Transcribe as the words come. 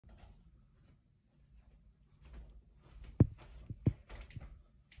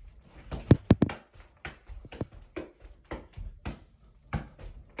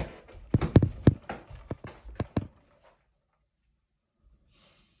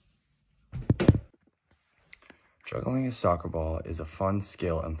Juggling a soccer ball is a fun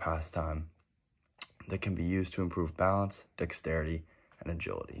skill and pastime that can be used to improve balance, dexterity, and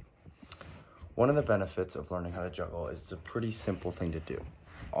agility. One of the benefits of learning how to juggle is it's a pretty simple thing to do.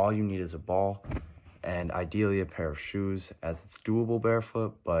 All you need is a ball and ideally a pair of shoes, as it's doable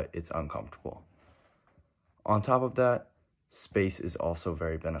barefoot, but it's uncomfortable. On top of that, space is also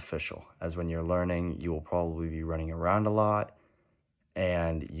very beneficial, as when you're learning, you will probably be running around a lot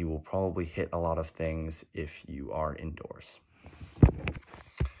and you will probably hit a lot of things if you are indoors.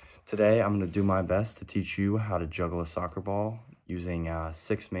 Today, I'm going to do my best to teach you how to juggle a soccer ball using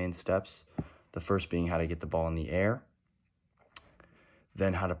 6 main steps. The first being how to get the ball in the air,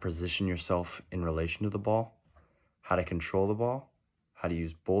 then how to position yourself in relation to the ball, how to control the ball, how to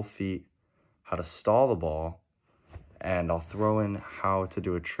use both feet, how to stall the ball, and I'll throw in how to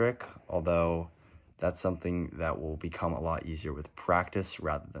do a trick, although that's something that will become a lot easier with practice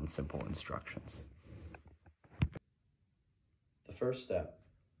rather than simple instructions. The first step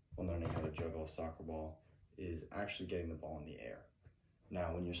when learning how to juggle a soccer ball is actually getting the ball in the air.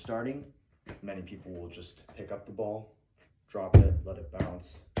 Now, when you're starting, many people will just pick up the ball, drop it, let it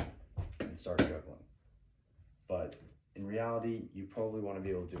bounce, and start juggling. But in reality, you probably want to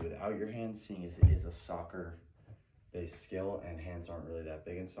be able to do it without your hands, seeing as it is a soccer-based skill and hands aren't really that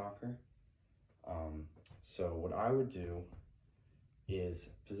big in soccer. So what I would do is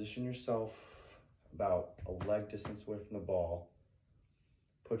position yourself about a leg distance away from the ball,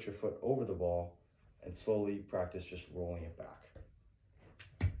 put your foot over the ball, and slowly practice just rolling it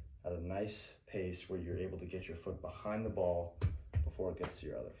back at a nice pace where you're able to get your foot behind the ball before it gets to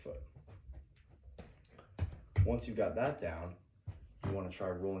your other foot. Once you've got that down, you want to try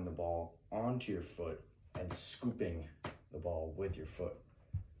rolling the ball onto your foot and scooping the ball with your foot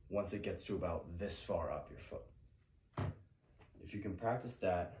once it gets to about this far up your foot. If you can practice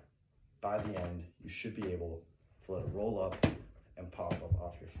that, by the end, you should be able to let it roll up and pop up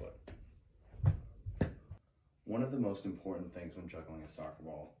off your foot. One of the most important things when juggling a soccer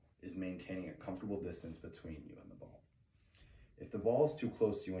ball is maintaining a comfortable distance between you and the ball. If the ball is too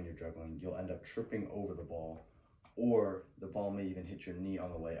close to you when you're juggling, you'll end up tripping over the ball, or the ball may even hit your knee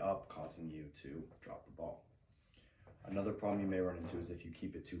on the way up, causing you to drop the ball. Another problem you may run into is if you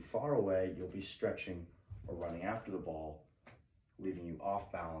keep it too far away, you'll be stretching or running after the ball, leaving you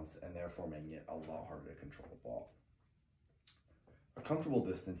off balance and therefore making it a lot harder to control the ball. A comfortable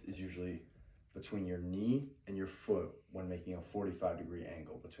distance is usually between your knee and your foot when making a 45-degree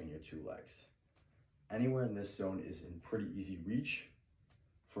angle between your two legs. Anywhere in this zone is in pretty easy reach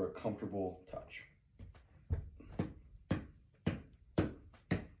for a comfortable touch.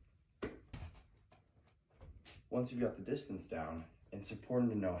 Once you've got the distance down, it's important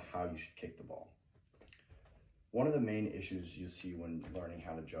to know how you should kick the ball. One of the main issues you see when learning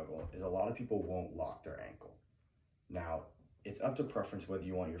how to juggle is a lot of people won't lock their ankle. Now, it's up to preference whether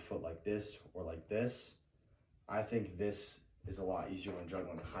you want your foot like this or like this. I think this is a lot easier when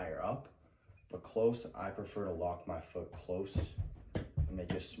juggling higher up, but close, I prefer to lock my foot close and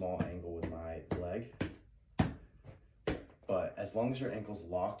make a small angle with my leg. But as long as your ankle's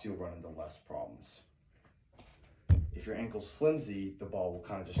locked, you'll run into less problems. If your ankle's flimsy, the ball will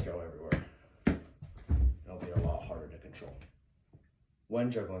kind of just go everywhere. It'll be a lot harder to control.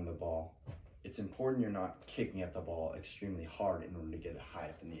 When juggling the ball, it's important you're not kicking at the ball extremely hard in order to get it high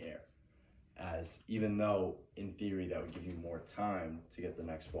up in the air. As even though in theory that would give you more time to get the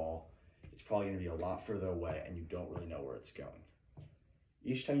next ball, it's probably going to be a lot further away and you don't really know where it's going.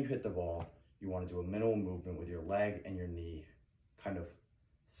 Each time you hit the ball, you want to do a minimal movement with your leg and your knee, kind of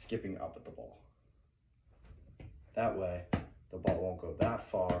skipping up at the ball. That way, the ball won't go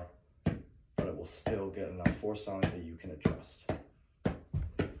that far, but it will still get enough force on it that you can adjust.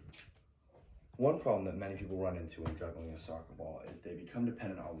 One problem that many people run into when juggling a soccer ball is they become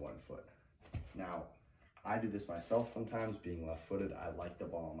dependent on one foot. Now, I do this myself sometimes, being left-footed. I like the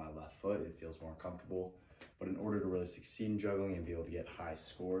ball on my left foot, it feels more comfortable. But in order to really succeed in juggling and be able to get high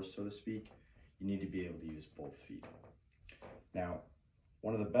scores, so to speak, you need to be able to use both feet. Now,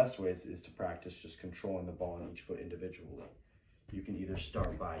 one of the best ways is to practice just controlling the ball on each foot individually. You can either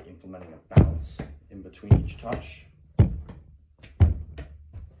start by implementing a bounce in between each touch,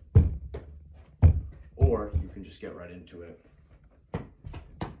 or you can just get right into it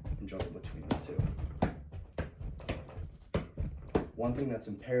and juggle between the two. One thing that's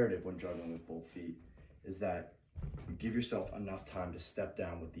imperative when juggling with both feet is that you give yourself enough time to step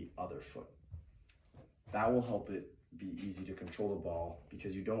down with the other foot. That will help it be easy to control the ball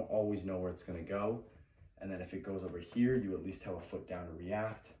because you don't always know where it's going to go. And then if it goes over here, you at least have a foot down to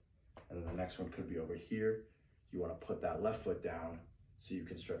react. And then the next one could be over here. You want to put that left foot down so you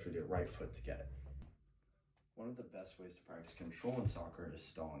can stretch with your right foot to get it. One of the best ways to practice control in soccer is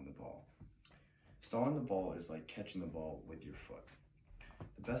stalling the ball. Stalling the ball is like catching the ball with your foot.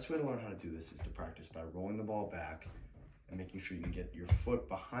 The best way to learn how to do this is to practice by rolling the ball back and making sure you can get your foot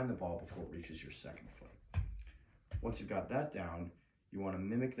behind the ball before it reaches your second foot. Once you've got that down, you want to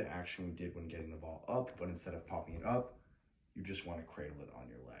mimic the action we did when getting the ball up, but instead of popping it up, you just want to cradle it on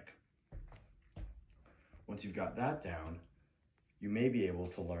your leg. Once you've got that down, you may be able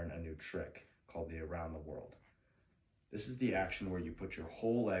to learn a new trick called the around the world. This is the action where you put your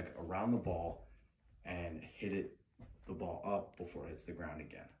whole leg around the ball and hit the ball up before it hits the ground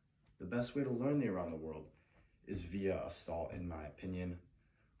again. The best way to learn the around the world is via a stall, in my opinion,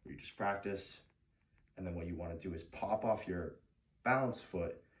 where you just practice, and then what you want to do is pop off your balance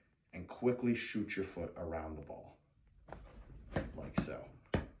foot and quickly shoot your foot around the ball, like so.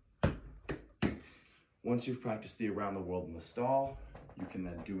 Once you've practiced the around the world in the stall, you can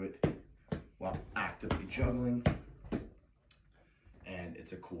then do it while actively juggling, and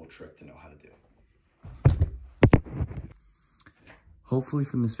it's a cool trick to know how to do. Hopefully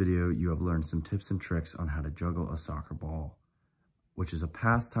from this video, you have learned some tips and tricks on how to juggle a soccer ball, which is a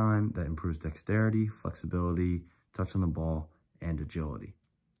pastime that improves dexterity, flexibility, touch on the ball, and agility.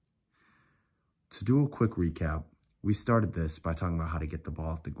 To do a quick recap, we started this by talking about how to get the ball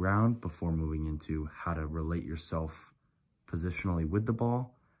off the ground before moving into how to relate yourself positionally with the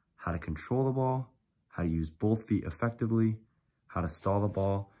ball, how to control the ball, how to use both feet effectively, how to stall the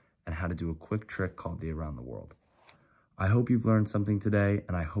ball, and how to do a quick trick called the around the world. I hope you've learned something today,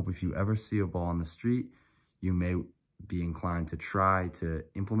 and I hope if you ever see a ball on the street, you may be inclined to try to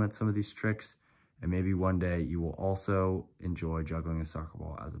implement some of these tricks, and maybe one day you will also enjoy juggling a soccer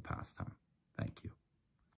ball as a pastime. Thank you.